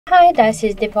Hi, this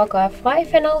is the POCO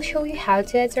F5 and I'll show you how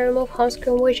to add and remove home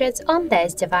screen widgets on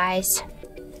this device.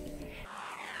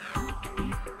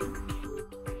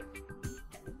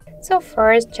 So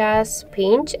first, just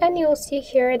pinch and you'll see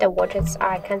here the widgets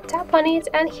icon. Tap on it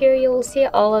and here you will see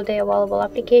all of the available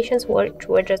applications which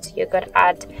widgets you could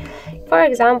add. For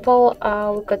example,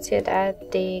 we could see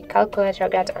that the calculator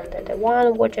gets under the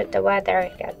one widget, the weather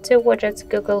get two widgets,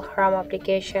 Google Chrome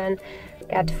application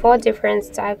get 4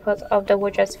 different types of the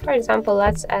widgets. For example,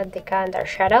 let's add the calendar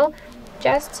shadow.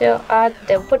 Just to add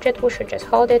the widget, we should just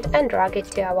hold it and drag it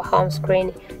to our home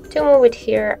screen. To move it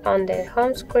here on the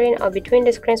home screen or between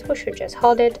the screens, we should just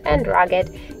hold it and drag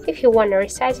it. If you want to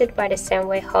resize it by the same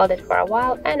way, hold it for a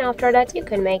while and after that you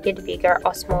can make it bigger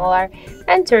or smaller.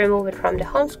 And to remove it from the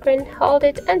home screen, hold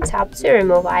it and tap the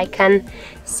remove icon.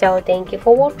 So thank you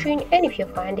for watching, and if you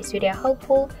find this video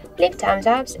helpful, leave thumbs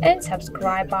up and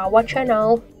subscribe our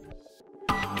channel.